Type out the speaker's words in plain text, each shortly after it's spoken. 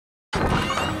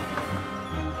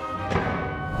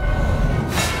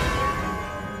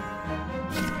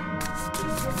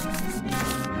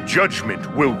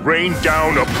judgment will rain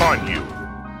down upon you.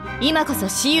 今こそ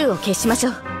雌雄を決しまし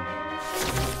ょう。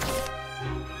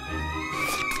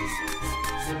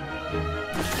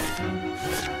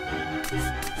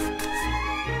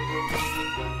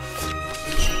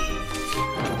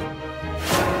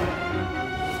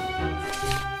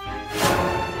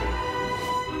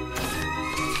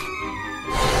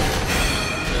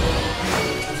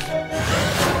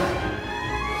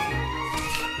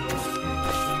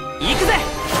行くぜ。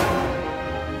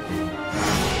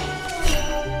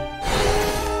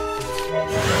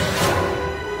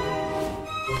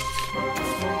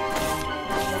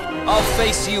I'll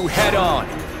face you head on.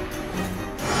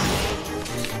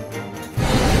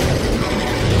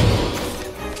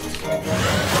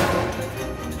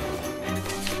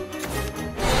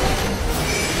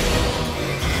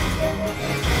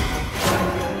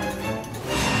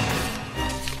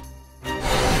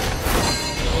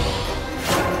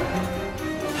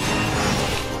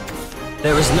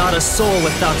 There is not a soul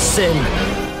without sin.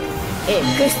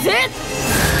 Exit!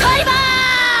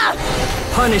 Kaiba!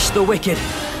 Punish the wicked.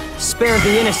 Spare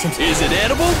the innocent. Is it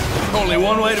edible? Only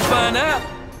one way to find out.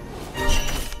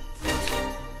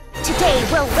 Today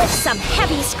we'll lift some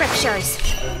heavy scriptures.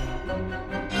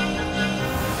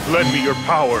 Lend me your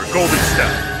power, Golden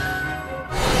Staff.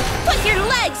 Put your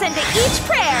legs into each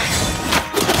prayer.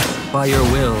 By your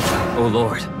will, O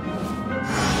Lord.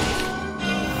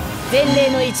 前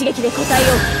例の一撃で答え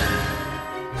よう。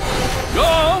 Go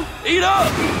on, eat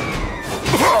up!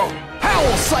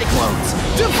 Howl cyclones!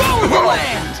 Devour the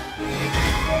land!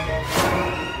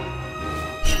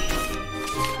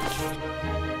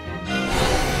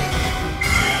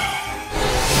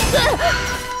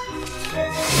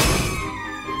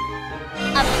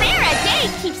 A prayer a day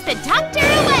keeps the doctor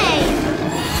away.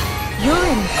 You're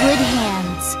in good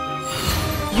hands.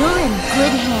 You're in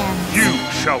good hands. You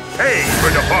shall pay for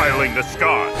defiling the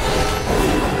sky.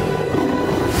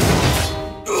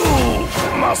 Ooh,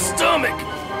 my stomach!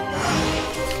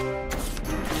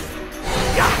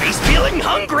 Got me feeling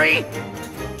hungry!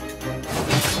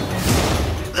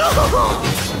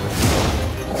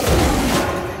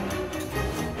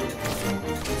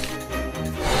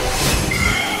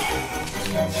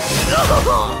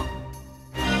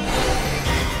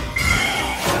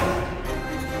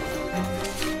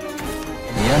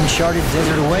 The uncharted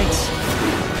desert awaits.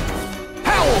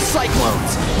 Howl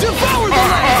cyclones! Devour the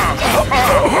land!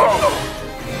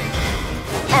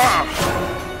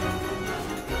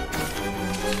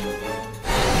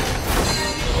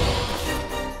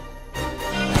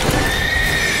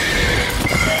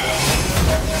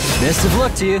 Best of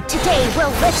luck to you. Today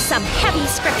we'll lift some heavy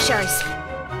scriptures.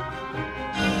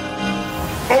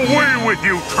 Away with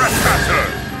you, trespasser!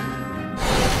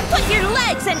 Put your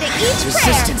legs into each prayer.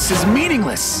 Resistance is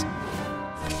meaningless.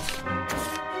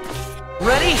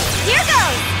 Ready? Here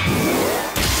goes!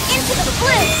 Into the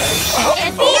bliss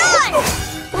and beyond!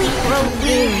 We grow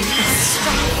weary of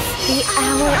strife. The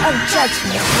hour of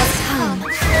judgment has come.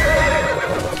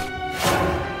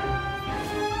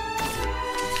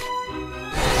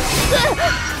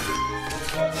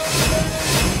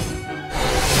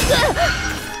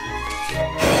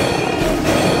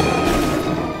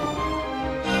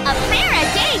 A prayer a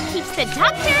day keeps the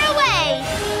doctor away.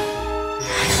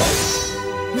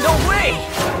 No way!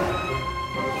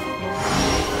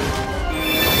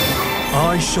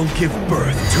 I shall give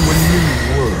birth to a new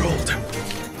world.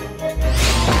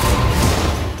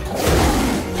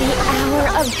 The hour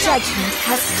of judgment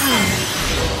has come.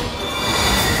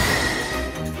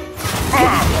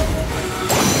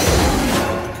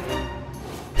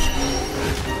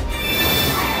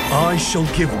 I shall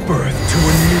give birth to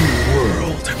a new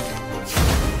world.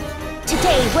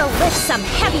 Today we'll lift some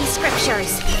heavy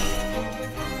scriptures.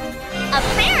 A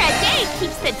prayer a day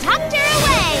keeps the doctor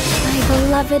away. My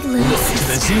beloved little Look to the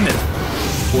sister. zenith,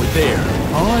 for there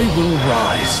I will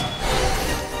rise.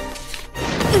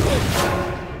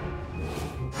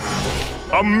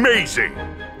 Amazing!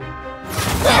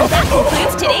 And that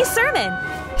concludes today's sermon.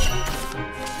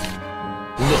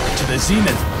 Look to the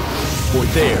zenith, for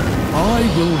there I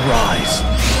will rise.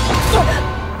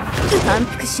 反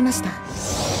復しました。